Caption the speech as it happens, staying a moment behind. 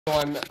So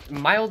I'm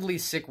mildly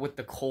sick with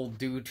the cold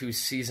due to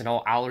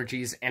seasonal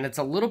allergies, and it's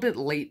a little bit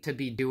late to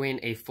be doing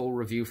a full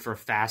review for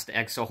Fast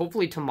X. So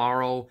hopefully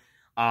tomorrow,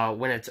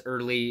 when it's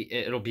early,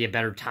 it'll be a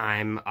better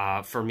time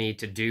for me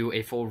to do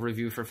a full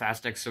review for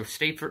Fast X. So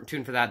stay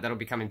tuned for that. That'll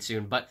be coming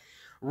soon. But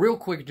real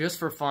quick, just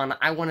for fun,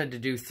 I wanted to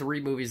do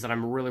 3 movies that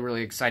I'm really,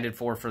 really excited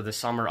for the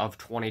summer of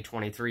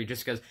 2023,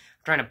 just because I'm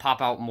trying to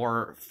pop out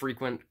more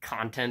frequent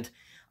content.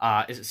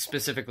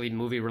 Specifically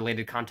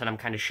movie-related content. I'm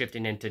kind of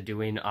shifting into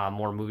doing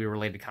more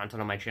movie-related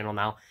content on my channel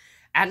now.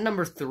 At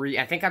number 3,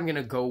 I think I'm going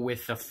to go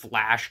with The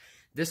Flash.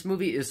 This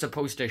movie is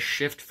supposed to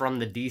shift from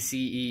the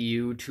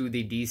DCEU to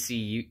the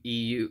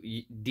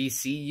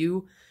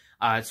DCU.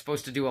 It's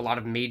supposed to do a lot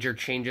of major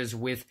changes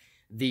with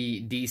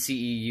the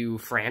DCEU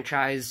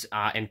franchise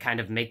and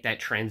kind of make that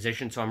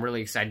transition, so I'm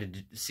really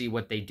excited to see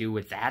what they do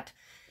with that.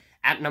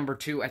 At number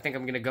 2, I think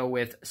I'm going to go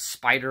with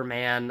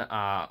Spider-Man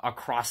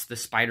Across the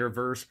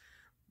Spider-Verse.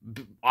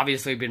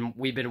 Obviously,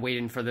 we've been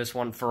waiting for this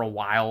one for a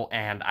while,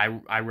 and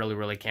I really,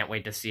 really can't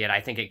wait to see it.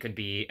 I think it could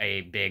be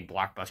a big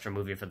blockbuster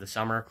movie for the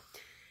summer.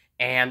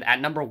 And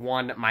at number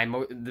 1,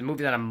 the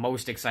movie that I'm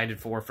most excited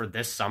for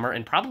this summer,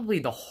 and probably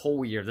the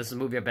whole year, this is a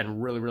movie I've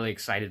been really, really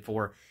excited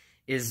for,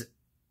 is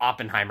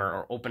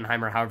Oppenheimer,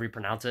 however you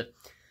pronounce it.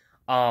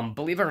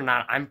 Believe it or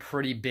not, I'm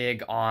pretty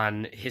big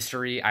on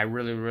history. I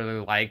really, really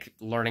like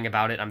learning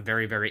about it. I'm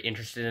very, very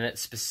interested in it,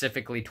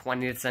 specifically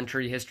 20th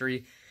century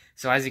history.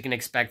 So as you can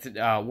expect,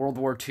 World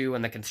War II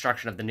and the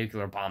construction of the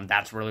nuclear bomb,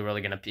 that's really,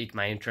 really going to pique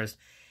my interest.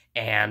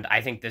 And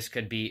I think this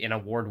could be an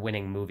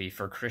award-winning movie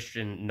for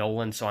Christopher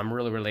Nolan, so I'm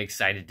really, really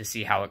excited to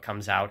see how it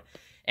comes out.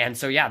 And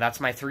so, yeah, that's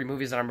my 3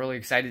 movies that I'm really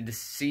excited to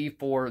see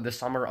for the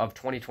summer of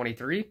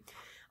 2023.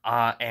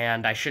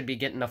 And I should be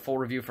getting a full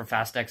review for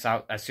Fast X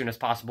out as soon as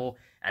possible.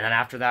 And then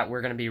after that,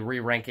 we're going to be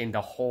re-ranking the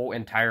whole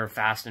entire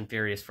Fast and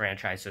Furious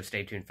franchise, so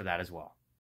stay tuned for that as well.